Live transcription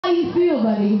How do you feel,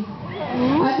 buddy?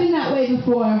 I've been that way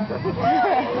before.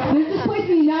 There's this place in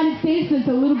the United States that's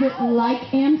a little bit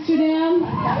like Amsterdam. We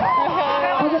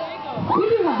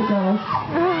do have the girls.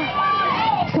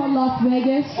 It's called Las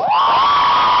Vegas. It's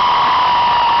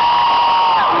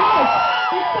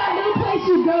that little place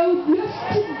you go just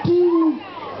to do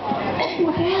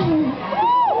whatever.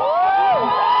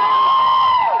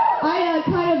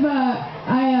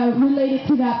 I relate it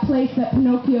to that place that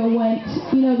Pinocchio went.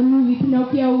 You know the movie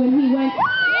Pinocchio, when he went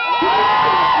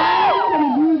and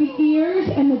he grew the ears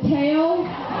and the tail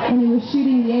and he was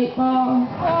shooting the 8-ball.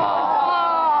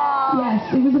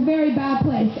 Yes, it was a very bad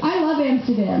place. I love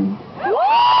Amsterdam.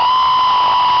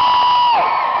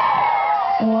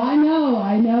 Oh, I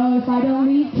know if I don't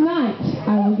leave tonight,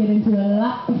 I will get into a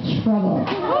lot of trouble.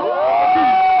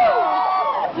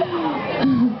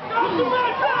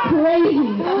 Crazy.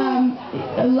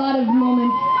 A lot of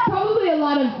moments, probably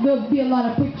there'll be a lot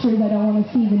of pictures I don't want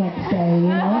to see the next day, you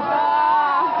know?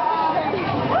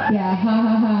 Yeah, ha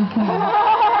ha ha ha.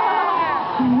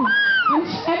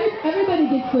 Everybody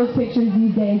gets those pictures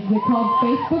these days. They're called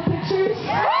Facebook pictures.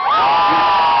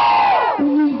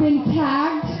 When you've been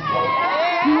tagged.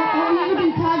 Have you ever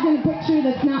been tagged in a picture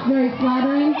that's not very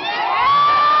flattering?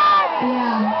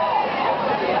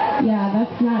 Yeah,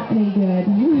 that's not any good.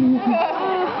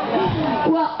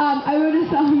 Well, I wrote a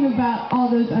song about all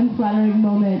those unflattering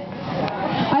moments.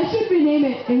 I should rename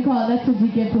it and call it "That's What You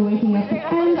Get for Waking Up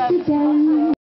in Amsterdam."